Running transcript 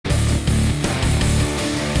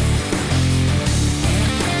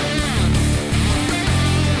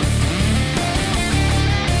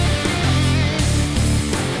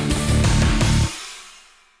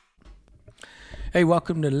Hey,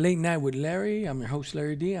 welcome to Late Night with Larry. I'm your host,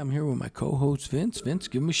 Larry D. I'm here with my co-host, Vince. Vince,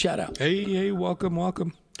 give him a shout out. Hey,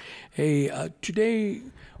 welcome. Hey, today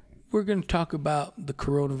we're going to talk about the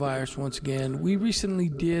coronavirus once again. We recently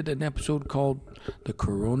did an episode called The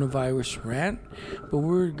Coronavirus Rant, but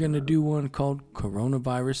we're going to do one called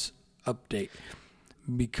Coronavirus Update.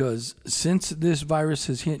 Because since this virus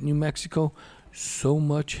has hit New Mexico, so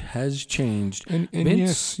much has changed. And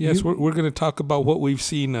Vince, yes, we're going to talk about what we've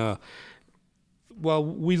seen. Well,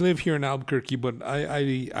 we live here in Albuquerque, but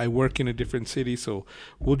I work in a different city, so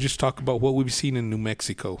we'll just talk about what we've seen in New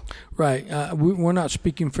Mexico. Right. We're not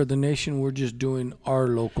speaking for the nation. We're just doing our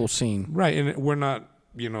local scene. Right, and we're not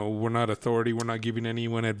authority. We're not giving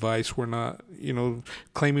anyone advice. We're not,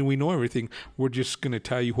 claiming we know everything. We're just going to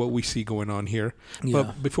tell you what we see going on here. Yeah.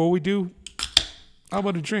 But before we do, how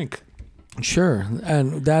about a drink? Sure,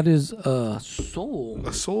 and that is a Sol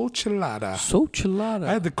Chelada. Sol Chelada.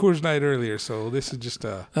 I had the Coors Light earlier, so this is just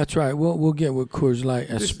a... That's right. We'll get with Coors Light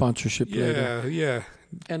as sponsorship later. Yeah.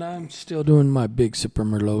 And I'm still doing my Big Sipper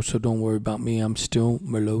Merlot, so don't worry about me. I'm still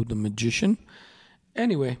Merlot the Magician.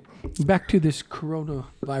 Anyway, back to this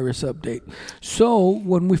coronavirus update. So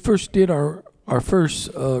when we first did our first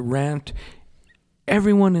rant,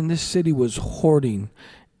 everyone in this city was hoarding.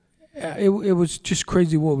 It was just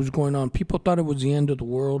crazy what was going on. People thought it was the end of the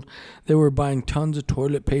world. They were buying tons of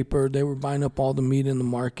toilet paper. They were buying up all the meat in the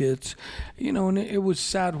markets. And it was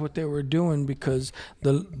sad what they were doing because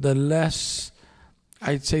the less,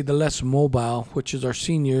 I'd say the less mobile, which is our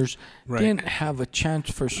seniors, Right. didn't have a chance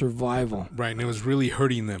for survival. Right, and it was really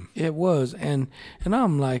hurting them. It was. And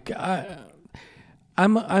I'm like,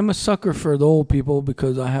 I'm a sucker for the old people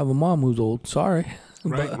because I have a mom who's old. Sorry.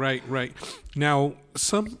 Right. Now,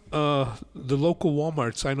 some the local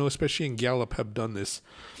Walmarts, I know, especially in Gallup, have done this.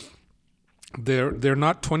 They're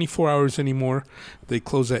not 24 hours anymore. They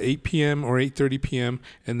close at 8 p.m. or 8:30 p.m.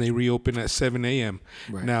 and they reopen at 7 a.m.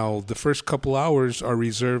 Right. Now, the first couple hours are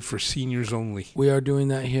reserved for seniors only. We are doing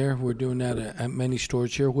that here. We're doing that at many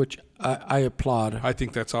stores here, which I applaud. I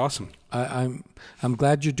think that's awesome. I'm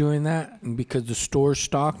glad you're doing that because the store's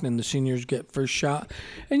stocked and the seniors get first shot.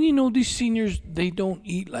 And these seniors, they don't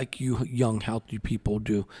eat like you young healthy people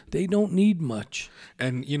do. They don't need much.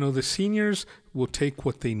 And the seniors will take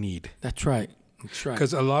what they need. That's right.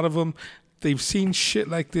 Because a lot of them, they've seen shit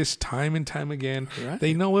like this time and time again. Right.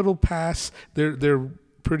 They know it'll pass. They're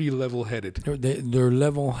pretty level-headed. They're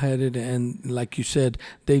level-headed, and like you said,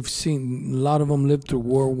 they've seen a lot of them live through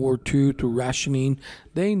World War II, through rationing.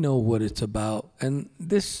 They know what it's about, and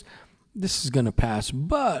this is gonna pass.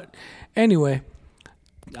 But anyway,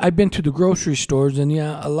 I've been to the grocery stores, and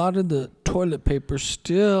a lot of the toilet paper's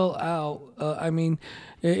still out.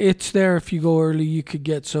 It's there. If you go early, you could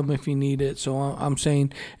get some if you need it. So I'm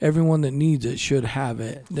saying everyone that needs it should have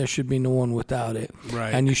it. There should be no one without it.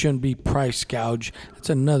 Right. And you shouldn't be price gouged.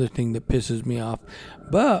 That's another thing that pisses me off.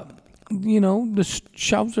 But the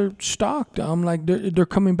shelves are stocked. I'm like, they're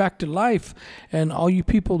coming back to life. And all you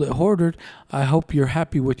people that hoarded, I hope you're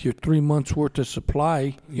happy with your 3 months worth of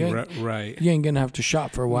supply. Right. You ain't gonna have to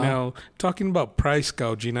shop for a while. Now, talking about price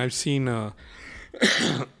gouging, I've seen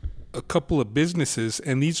a couple of businesses,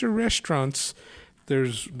 and these are restaurants.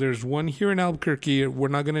 There's one here in Albuquerque. We're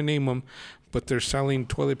not going to name them, but they're selling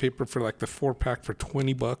toilet paper for like the 4-pack for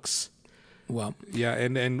 $20. Well, yeah,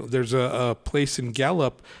 and there's a place in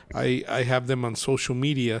Gallup. I have them on social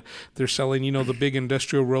media. They're selling, the big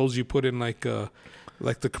industrial rolls you put in like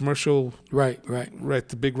the commercial. Right.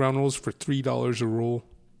 The big round rolls for $3 a roll.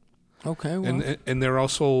 Okay. Well. And they're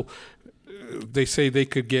also, they say they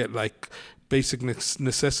could get like basic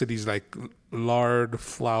necessities like lard,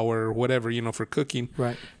 flour, whatever, for cooking.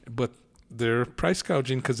 Right. But they're price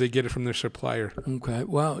gouging because they get it from their supplier. Okay.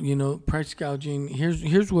 Well, price gouging.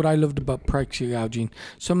 Here's what I loved about price gouging.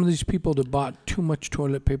 Some of these people that bought too much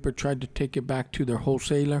toilet paper tried to take it back to their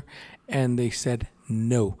wholesaler, and they said,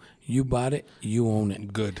 no, you bought it, you own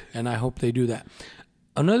it. Good. And I hope they do that.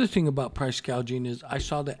 Another thing about price gouging is I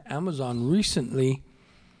saw that Amazon recently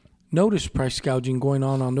noticed price gouging going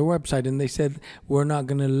on their website, and they said, we're not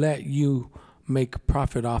going to let you make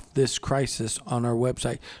profit off this crisis on our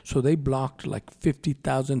website. So they blocked like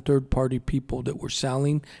 50,000 third-party people that were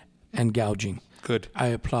selling and gouging. Good. I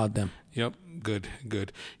applaud them. Yep.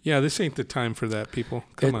 Good. Yeah, this ain't the time for that, people.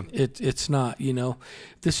 Come on. It's not,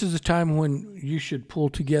 This is a time when you should pull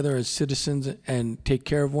together as citizens and take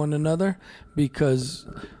care of one another because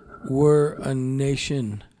we're a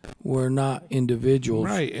nation. We're not individuals.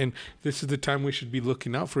 Right, and this is the time we should be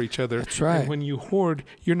looking out for each other. That's right. And when you hoard,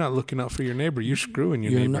 you're not looking out for your neighbor. You're screwing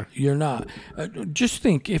your neighbor. You're not. Just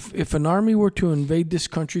think, if an army were to invade this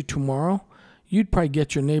country tomorrow, you'd probably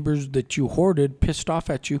get your neighbors that you hoarded pissed off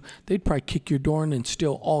at you. They'd probably kick your door in and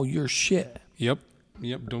steal all your shit. Yep.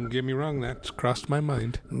 Don't get me wrong. That's crossed my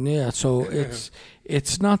mind. Yeah, so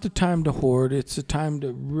it's not the time to hoard. It's the time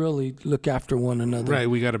to really look after one another. Right.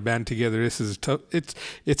 We got to band together. This is tough.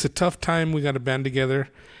 It's a tough time. We got to band together.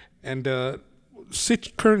 And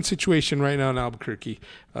current situation right now in Albuquerque,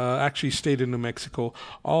 actually state of New Mexico,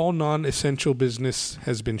 all non-essential business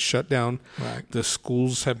has been shut down. Right. The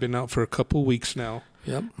schools have been out for a couple weeks now.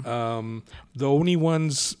 Yep. The only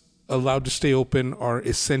ones allowed to stay open are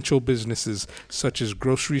essential businesses such as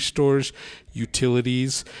grocery stores,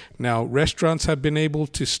 utilities. Now, restaurants have been able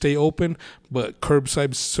to stay open, but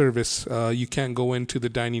curbside service, you can't go into the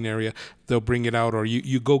dining area. They'll bring it out, or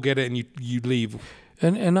you go get it and you leave.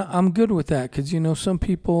 And I'm good with that because, some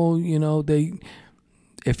people,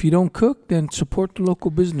 if you don't cook, then support the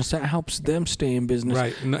local business. That helps them stay in business.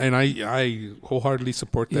 Right. And I wholeheartedly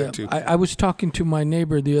support that too. I was talking to my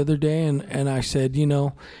neighbor the other day, and I said,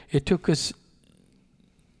 it took us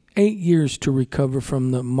 8 years to recover from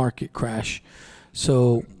the market crash.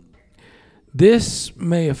 So this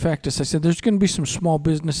may affect us. I said, there's going to be some small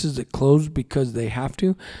businesses that close because they have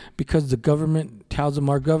to, because the government tells them,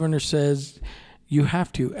 our governor says you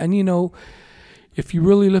have to. And, if you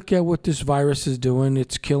really look at what this virus is doing,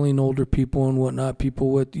 it's killing older people and whatnot.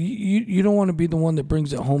 People with you don't want to be the one that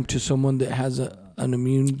brings it home to someone that has an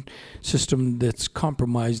immune system that's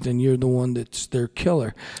compromised, and you're the one that's their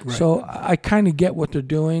killer. Right. So I kind of get what they're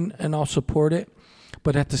doing, and I'll support it.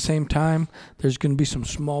 But at the same time, there's going to be some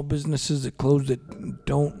small businesses that close that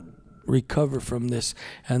don't recover from this,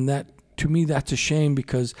 and that, to me, that's a shame,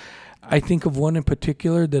 because I think of one in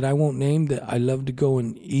particular that I won't name that I love to go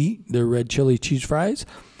and eat, their red chili cheese fries.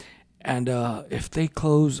 And if they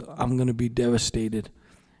close, I'm going to be devastated.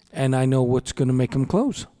 And I know what's going to make them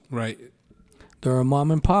close. Right. They're a mom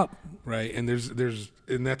and pop. Right. And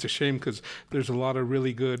and that's a shame, because there's a lot of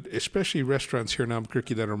really good, especially restaurants here in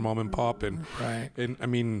Albuquerque that are mom and pop. And, right. And I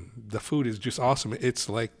mean, the food is just awesome. It's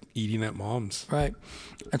like eating at mom's. Right.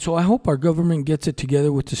 And so I hope our government gets it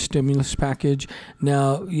together with the stimulus package.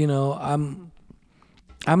 Now,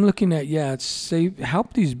 I'm looking at,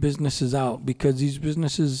 help these businesses out, because these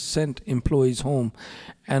businesses sent employees home.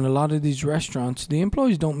 And a lot of these restaurants, the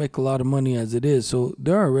employees don't make a lot of money as it is. So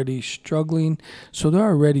they're already struggling. So they're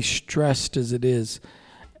already stressed as it is.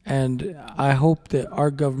 And I hope that our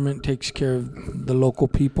government takes care of the local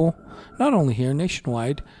people, not only here,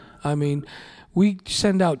 nationwide. I mean, we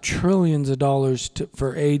send out trillions of dollars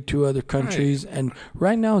for aid to other countries. Right. And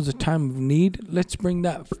right now is a time of need. Let's bring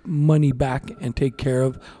that money back and take care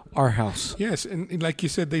of our house. Yes. And like you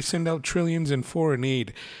said, they send out trillions in foreign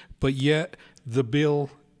aid, but yet the bill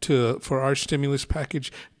for our stimulus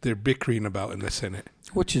package, they're bickering about in the Senate.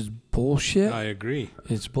 Which is bullshit. I agree.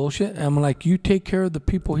 It's bullshit. I'm like, you take care of the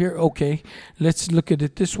people here. Okay, let's look at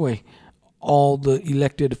it this way. All the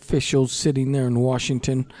elected officials sitting there in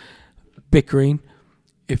Washington bickering.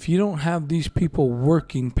 If you don't have these people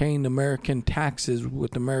working, paying American taxes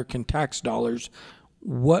with American tax dollars,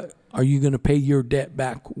 what are you going to pay your debt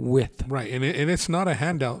back with? Right, and it's not a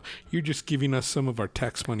handout. You're just giving us some of our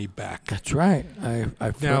tax money back. That's right.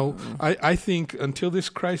 I think until this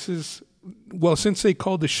crisis, well, since they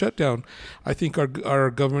called the shutdown, I think our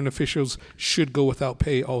government officials should go without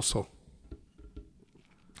pay also.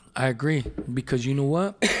 I agree, because you know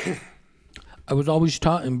what? I was always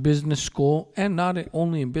taught in business school, and not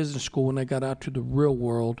only in business school, when I got out to the real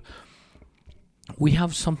world, we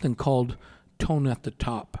have something called tone at the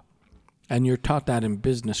top. And you're taught that in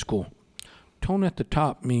business school. Tone at the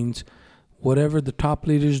top means whatever the top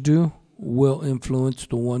leaders do will influence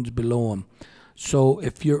the ones below them. So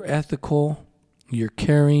if you're ethical, you're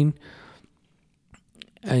caring,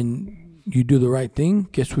 and you do the right thing,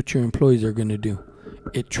 guess what your employees are going to do?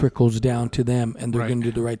 It trickles down to them, and they're going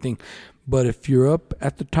to do the right thing. But if you're up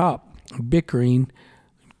at the top bickering,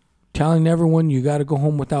 telling everyone you got to go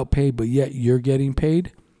home without pay, but yet you're getting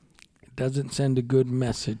paid, it doesn't send a good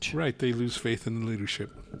message. Right. They lose faith in the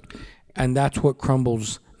leadership. And that's what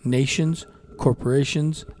crumbles nations,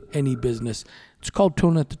 corporations, any business. It's called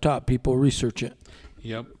tone at the top. People research it.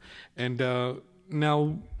 Yep. And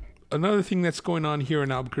now another thing that's going on here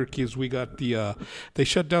in Albuquerque is we got they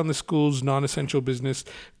shut down the schools, non-essential business,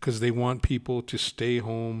 because they want people to stay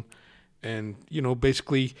home and,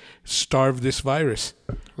 basically starve this virus.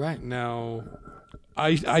 Right. Now,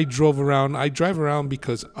 I drive around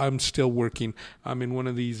because I'm still working. I'm in one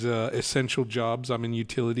of these essential jobs. I'm in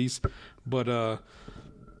utilities. But,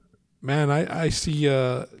 man, I see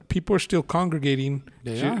people are still congregating.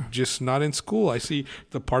 They are. Just not in school. I see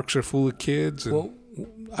the parks are full of kids. Well,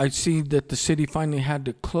 I see that the city finally had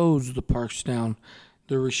to close the parks down.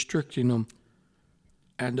 They're restricting them.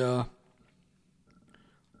 And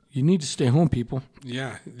you need to stay home, people.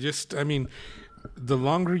 Yeah, the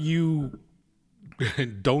longer you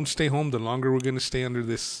don't stay home, the longer we're going to stay under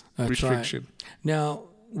this restriction. Right. Now,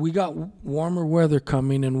 we got warmer weather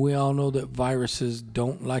coming, and we all know that viruses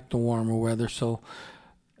don't like the warmer weather. So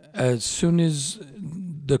as soon as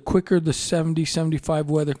the quicker the 70, 75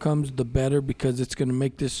 weather comes, the better, because it's going to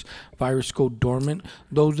make this virus go dormant.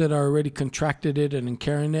 Those that are already contracted it and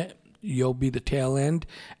carrying it, you'll be the tail end.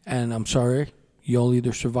 And I'm sorry, you'll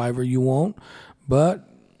either survive or you won't. But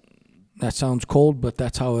that sounds cold, but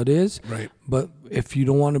that's how it is. Right. But if you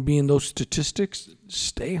don't want to be in those statistics,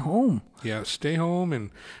 stay home. Yeah, stay home.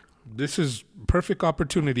 And this is perfect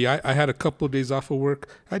opportunity. I had a couple of days off of work.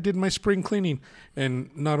 I did my spring cleaning.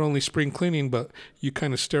 And not only spring cleaning, but you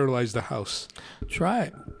kind of sterilize the house. That's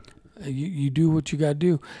right. You do what you got to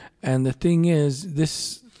do. And the thing is,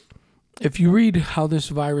 this, if you read how this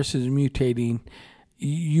virus is mutating,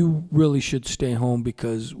 you really should stay home,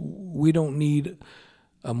 because we don't need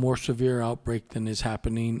a more severe outbreak than is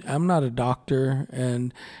happening. I'm not a doctor,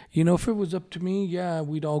 and if it was up to me, yeah,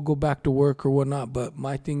 we'd all go back to work or whatnot. But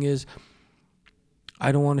my thing is,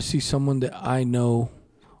 I don't want to see someone that I know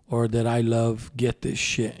or that I love get this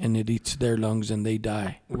shit and it eats their lungs and they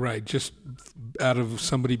die. Right, just out of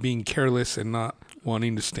somebody being careless and not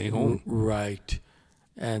wanting to stay home. Right.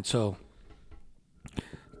 And so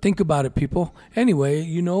think about it, people. Anyway,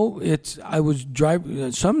 I was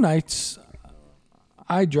driving some nights.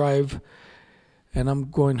 I drive and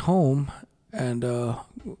I'm going home, and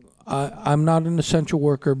I'm not an essential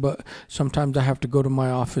worker, but sometimes I have to go to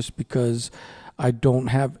my office because I don't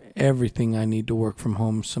have everything I need to work from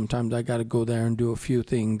home. Sometimes I got to go there and do a few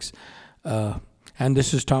things. And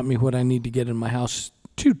this has taught me what I need to get in my house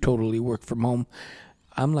to totally work from home.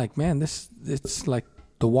 I'm like, man, it's like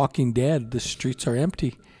The Walking Dead. The streets are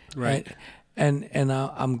empty. Right. And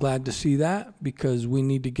I'm glad to see that, because we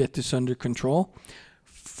need to get this under control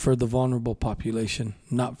for the vulnerable population,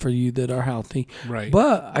 not for you that are healthy. Right.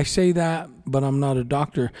 But I say that, but I'm not a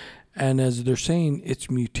doctor. And as they're saying, it's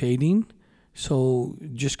mutating. So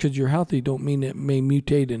just because you're healthy don't mean it may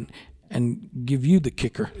mutate and give you the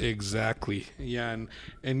kicker. Exactly. Yeah.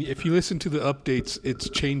 And if you listen to the updates, it's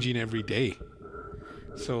changing every day.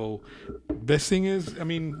 So best thing is,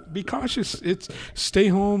 be cautious. It's stay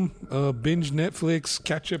home, binge Netflix,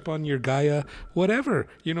 catch up on your Gaia, whatever.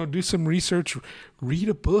 Do some research, read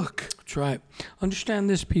a book. That's right. Understand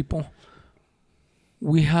this, people.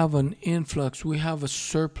 We have an influx. We have a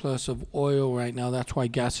surplus of oil right now. That's why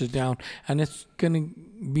gas is down. And it's going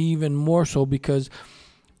to be even more so because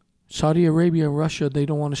Saudi Arabia and Russia, they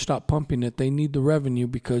don't want to stop pumping it. They need the revenue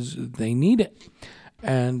because they need it.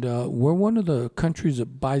 And we're one of the countries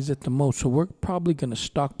that buys it the most. So we're probably going to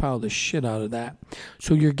stockpile the shit out of that.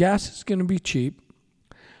 So your gas is going to be cheap.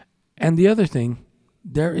 And the other thing,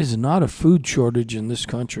 there is not a food shortage in this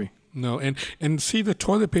country. No, and see the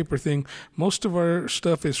toilet paper thing, most of our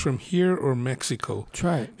stuff is from here or Mexico. That's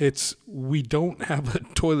right. We don't have a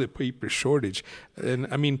toilet paper shortage.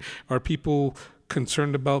 And are people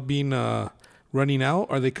concerned about being running out?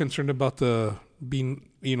 Are they concerned about being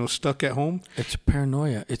stuck at home? It's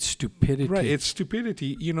paranoia. It's stupidity. Right, it's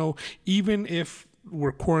stupidity. Even if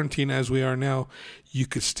we're quarantined as we are now, you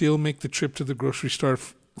could still make the trip to the grocery store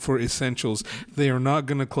for essentials. They are not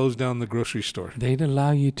going to close down the grocery store. They'd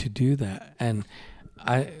allow you to do that. And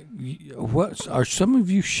are some of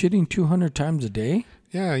you shitting 200 times a day?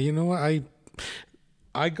 Yeah, you know what?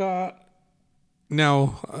 I got,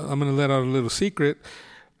 now I'm going to let out a little secret.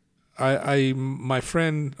 My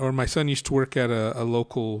friend or my son used to work at a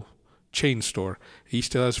local chain store. He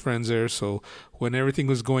still has friends there. So when everything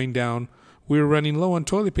was going down, we were running low on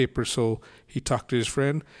toilet paper. So he talked to his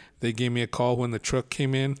friend. They gave me a call when the truck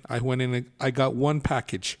came in. I went in and I got one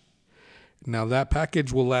package. Now that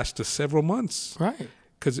package will last us several months. Right.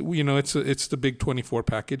 Because, it's the big 24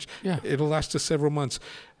 package. Yeah. It'll last us several months.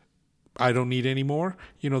 I don't need any more.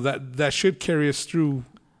 That should carry us through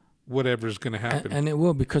whatever's going to happen. And it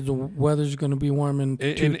will, because the weather's going to be warm in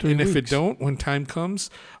 2-3 weeks. And if it don't, when time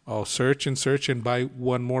comes, I'll search and buy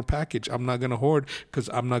one more package. I'm not going to hoard, because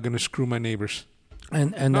I'm not going to screw my neighbors.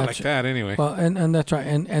 And not that's like that anyway. Well, and that's right.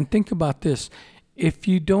 And think about this. If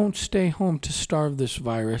you don't stay home to starve this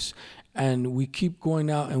virus, and we keep going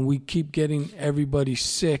out and we keep getting everybody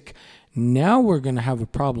sick, now we're going to have a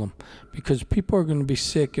problem, because people are going to be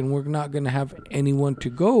sick, and we're not going to have anyone to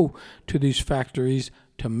go to these factories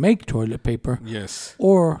to make toilet paper. Yes.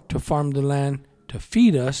 Or to farm the land to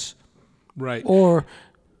feed us. Right. Or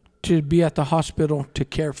to be at the hospital to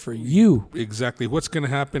care for you. Exactly. What's going to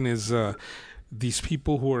happen is these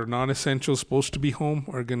people who are non-essential, supposed to be home,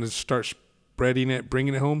 are going to start spreading it,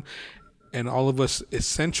 bringing it home. And all of us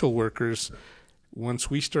essential workers, once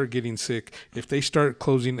we start getting sick, if they start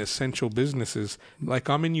closing essential businesses, like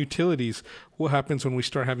I'm in utilities, what happens when we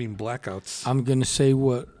start having blackouts? I'm going to say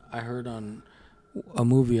what I heard on a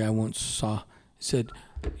movie I once saw. It said,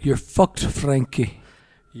 "You're fucked, Frankie."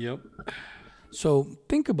 Yep. So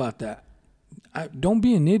think about that. Don't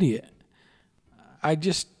be an idiot. I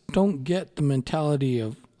just don't get the mentality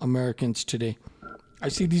of Americans today. I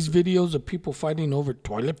see these videos of people fighting over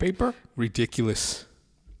toilet paper. Ridiculous.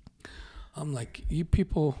 I'm like, you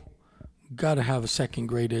people got to have a second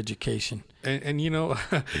grade education. And you know,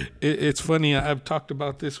 it's funny. I've talked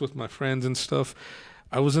about this with my friends and stuff.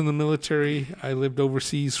 I was in the military. I lived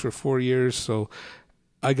overseas for 4 years, so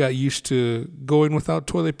I got used to going without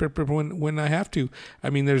toilet paper when I have to. I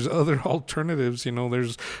mean, there's other alternatives. You know,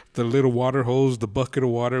 there's the little water hose, the bucket of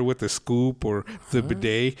water with the scoop, or the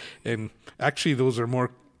bidet. And actually, those are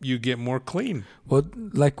more, you get more clean. Well,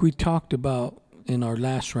 like we talked about in our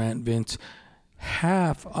last rant, Vince,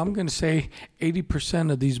 I'm going to say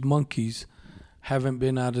 80% of these monkeys haven't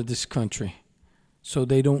been out of this country. So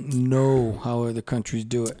they don't know how other countries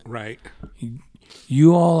do it. Right.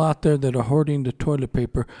 You all out there that are hoarding the toilet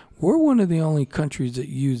paper, we're one of the only countries that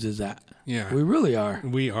uses that. Yeah. We really are.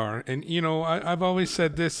 We are. And, you know, I've always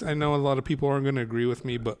said this. I know a lot of people aren't going to agree with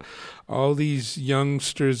me, but all these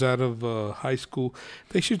youngsters out of high school,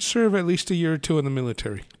 they should serve at least a year or two in the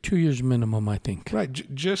military. 2 years minimum, I think. Right.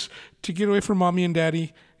 Just to get away from mommy and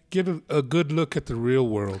daddy, get a good look at the real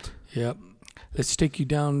world. Yep. Let's take you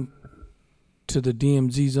down to the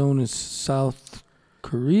DMZ zone in South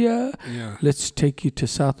Korea. Yeah. Let's take you to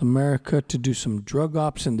South America to do some drug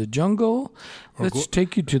ops in the jungle. Let's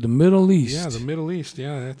take you to the Middle East. Yeah, the Middle East.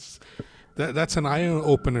 Yeah, that's an eye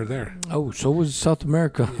opener there. Oh, so was South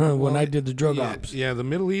America when I did the drug ops. Yeah, the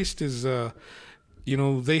Middle East is, you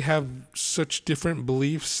know, they have such different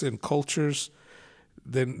beliefs and cultures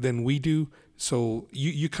than we do. So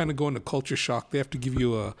you kind of go into culture shock. They have to give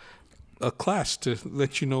you a class to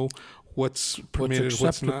let you know what's permitted,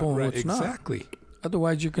 what's not. And right, what's exactly. Not.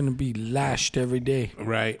 Otherwise, you're going to be lashed every day.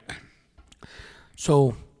 Right.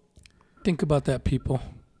 So think about that, people.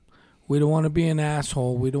 We don't want to be an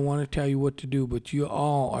asshole. We don't want to tell you what to do, but you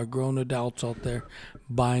all are grown adults out there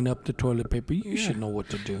buying up the toilet paper. You should know what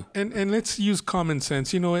to do. And let's use common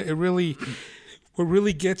sense. You know, what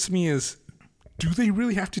really gets me is, do they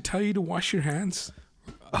really have to tell you to wash your hands?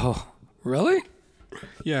 Oh, really?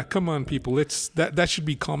 Yeah, come on, people. That should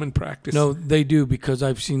be common practice. No, they do, because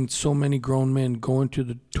I've seen so many grown men go into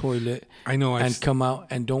the toilet and come out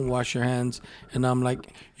and don't wash your hands. And I'm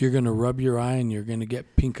like, you're going to rub your eye and you're going to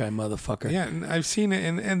get pink eye, motherfucker. Yeah, and I've seen it.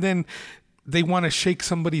 And then they want to shake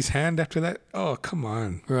somebody's hand after that. Oh, come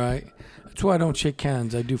on. Right. That's why I don't shake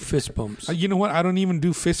hands. I do fist bumps. You know what? I don't even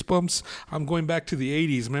do fist bumps. I'm going back to the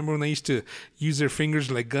 80s. Remember when they used to use their fingers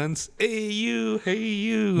like guns? Hey, you. Hey,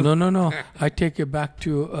 you. No. I take it back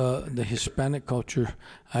to the Hispanic culture.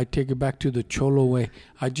 I take it back to the Cholo way.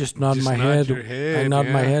 I just nod my head. I nod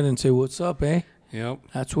my head and say, "What's up, eh?" Yep.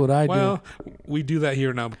 That's what I do. Well, we do that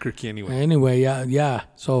here in Albuquerque anyway. Anyway, yeah.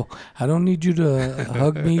 So I don't need you to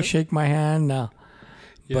hug me, shake my hand now.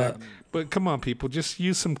 Yeah. But come on, people, just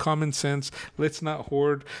use some common sense. Let's not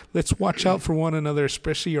hoard. Let's watch out for one another,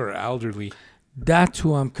 especially our elderly. That's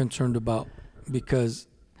who I'm concerned about, because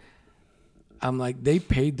I'm like, they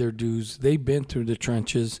paid their dues. They've been through the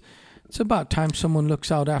trenches. It's about time someone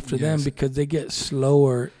looks out after them, because they get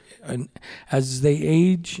slower and as they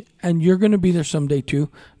age. And you're going to be there someday too.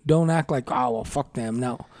 Don't act like, oh, well, fuck them.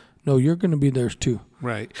 No, you're going to be there too.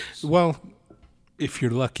 Right. Well, if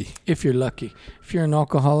you're lucky. If you're lucky. If you're an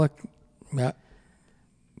alcoholic, yeah,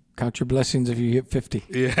 count your blessings if you hit 50.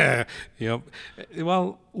 Yeah, yep.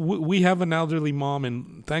 Well, we have an elderly mom,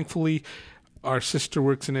 and thankfully our sister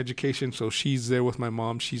works in education, so she's there with my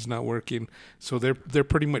mom. She's not working, so they're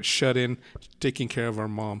pretty much shut in, taking care of our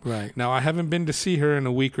mom. Right. Now, I haven't been to see her in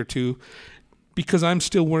a week or two because I'm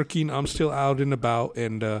still working. I'm still out and about,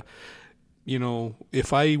 and you know,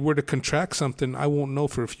 if I were to contract something, I won't know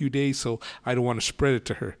for a few days, so I don't want to spread it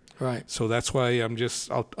to her. Right. So that's why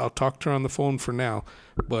I'll talk to her on the phone for now,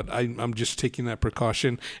 but I'm just taking that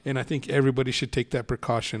precaution, and I think everybody should take that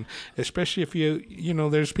precaution, especially if you know,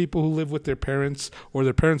 there's people who live with their parents or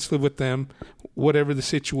their parents live with them, whatever the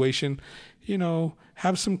situation, you know,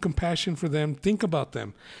 have some compassion for them. Think about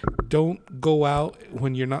them. Don't go out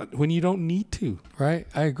when you don't need to. Right.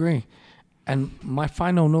 I agree. And my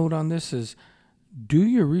final note on this is, do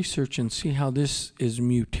your research and see how this is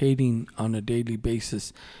mutating on a daily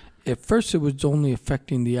basis. at first it was only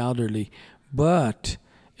affecting the elderly, but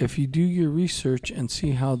if you do your research and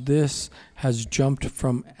see how this has jumped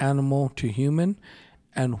from animal to human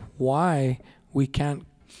and why we can't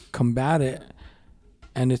combat it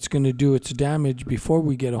and it's going to do its damage before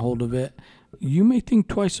we get a hold of it, you may think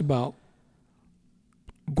twice about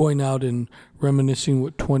going out and reminiscing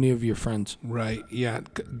with 20 of your friends. Right. Yeah.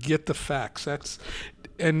 Get the facts.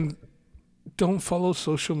 And don't follow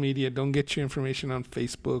social media. Don't get your information on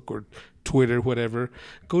Facebook or Twitter, whatever.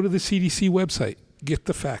 Go to the CDC website. Get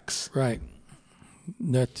the facts. Right.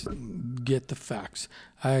 Get the facts.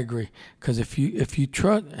 I agree. Because if you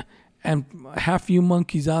trust, and half you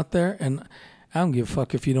monkeys out there, and I don't give a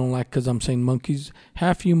fuck if you don't like, because I'm saying monkeys.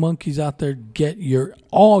 Half you monkeys out there get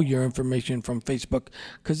all your information from Facebook,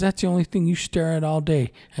 because that's the only thing you stare at all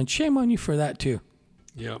day. And shame on you for that too.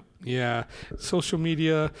 Yep. Yeah. Social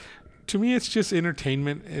media, to me, it's just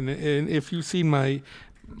entertainment. And if you've seen my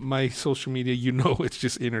social media, you know it's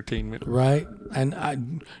just entertainment. Right.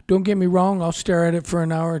 And don't get me wrong, I'll stare at it for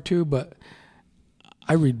an hour or two, but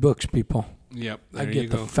I read books, people. Yep. I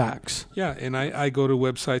get the facts. Yeah, and I go to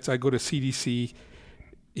websites. I go to CDC,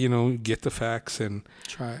 get the facts, and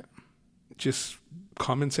Try it. Just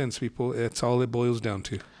common sense, people. That's all it boils down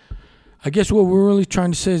to. I guess what we're really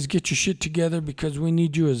trying to say is get your shit together, because we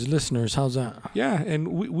need you as listeners. How's that? Yeah, and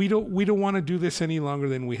we don't want to do this any longer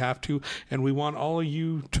than we have to, and we want all of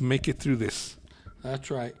you to make it through this.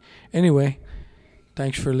 That's right. Anyway,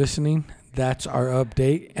 thanks for listening. That's our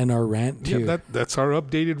update and our rant too. Yeah, that's our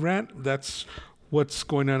updated rant. That's what's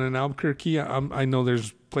going on in Albuquerque. I know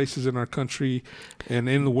there's places in our country and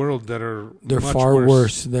in the world that they're much far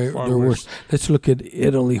worse. They're far worse. Let's look at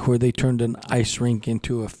Italy, where they turned an ice rink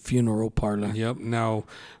into a funeral parlor. Yep. Now,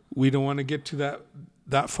 we don't want to get to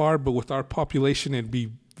that far, but with our population, it'd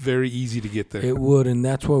be very easy to get there. It would, and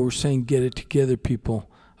that's why we're saying get it together, people.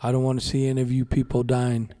 I don't want to see any of you people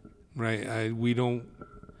dying. Right. We don't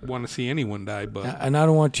want to see anyone die, but and I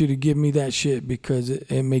don't want you to give me that shit, because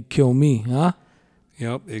it may kill me, huh?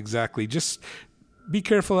 Yep, exactly. Just be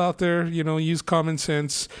careful out there, use common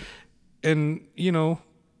sense, and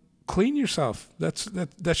clean yourself.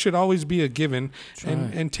 That should always be a given.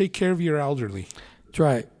 And take care of your elderly. That's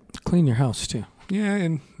right. Clean your house too. Yeah,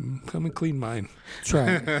 and come and clean mine. That's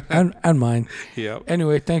right. and mine. Yep.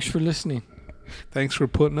 Anyway, thanks for listening. Thanks for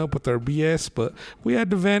putting up with our BS, but we had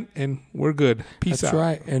to vent, and we're good. Peace out. That's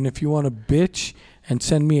right. And if you want to bitch and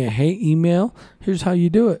send me a hate email, here's how you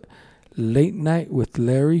do it.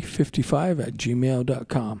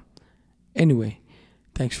 latenightwithlarry55@gmail.com. Anyway,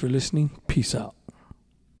 thanks for listening. Peace out.